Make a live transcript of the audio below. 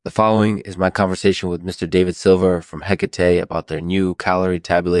The following is my conversation with Mr. David Silver from Hecate about their new calorie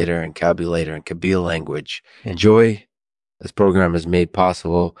tabulator and calculator in Kabyle language. Enjoy. This program is made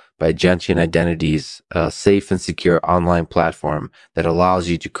possible by Gentian Identities, a safe and secure online platform that allows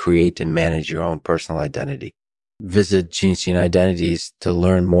you to create and manage your own personal identity. Visit Gentian Identities to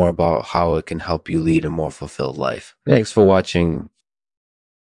learn more about how it can help you lead a more fulfilled life. Thanks for watching.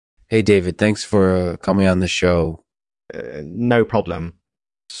 Hey, David, thanks for coming on the show. No problem.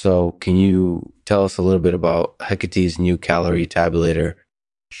 So can you tell us a little bit about Hecate's new calorie tabulator?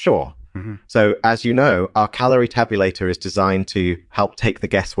 Sure. So, as you know, our calorie tabulator is designed to help take the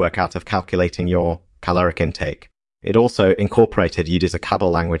guesswork out of calculating your caloric intake. It also uses a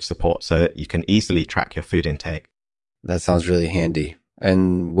Kabyle language support so that you can easily track your food intake. That sounds really handy.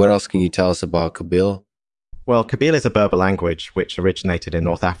 And what else can you tell us about Kabyle? Well, Kabyle is a Berber language which originated in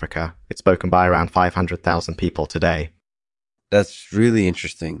North Africa. It's spoken by around 500,000 people today. That's really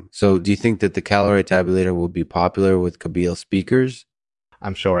interesting. So do you think that the calorie tabulator will be popular with Kabyle speakers?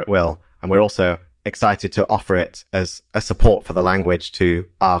 I'm sure it will. And we're also excited to offer it as a support for the language to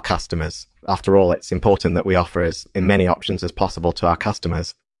our customers. After all, it's important that we offer as many options as possible to our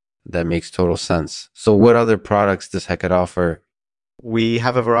customers. That makes total sense. So what other products does Hecate offer? We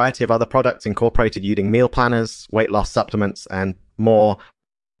have a variety of other products incorporated using meal planners, weight loss supplements, and more.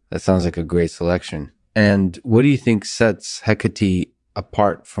 That sounds like a great selection. And what do you think sets Hecate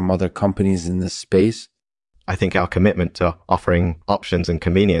apart from other companies in this space? I think our commitment to offering options and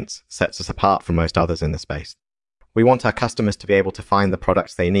convenience sets us apart from most others in the space. We want our customers to be able to find the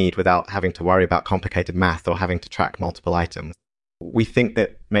products they need without having to worry about complicated math or having to track multiple items. We think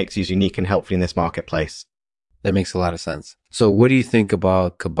that makes us unique and helpful in this marketplace. That makes a lot of sense. So what do you think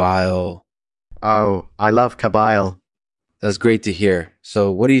about Kabyle? Oh, I love Kabyle. That's great to hear. So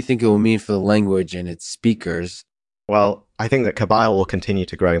what do you think it will mean for the language and its speakers? Well, I think that Kabyle will continue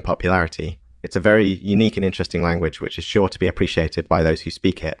to grow in popularity. It's a very unique and interesting language which is sure to be appreciated by those who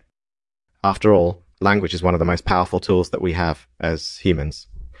speak it. After all, language is one of the most powerful tools that we have as humans.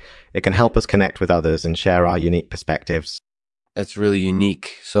 It can help us connect with others and share our unique perspectives. That's really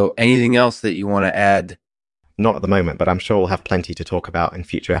unique. So anything else that you want to add? Not at the moment, but I'm sure we'll have plenty to talk about in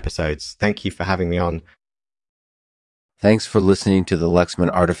future episodes. Thank you for having me on. Thanks for listening to the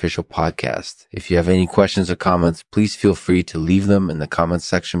Lexman Artificial Podcast. If you have any questions or comments, please feel free to leave them in the comments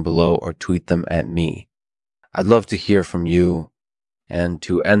section below or tweet them at me. I'd love to hear from you. And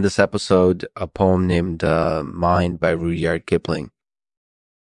to end this episode, a poem named Mind by Rudyard Kipling.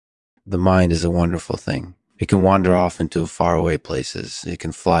 The mind is a wonderful thing. It can wander off into faraway places. It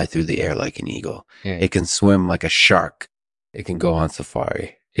can fly through the air like an eagle. It can swim like a shark. It can go on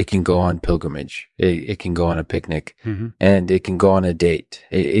safari. It can go on pilgrimage. It can go on a picnic. And it can go on a date.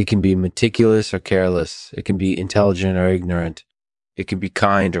 It can be meticulous or careless. It can be intelligent or ignorant. It can be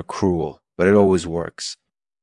kind or cruel, but it always works.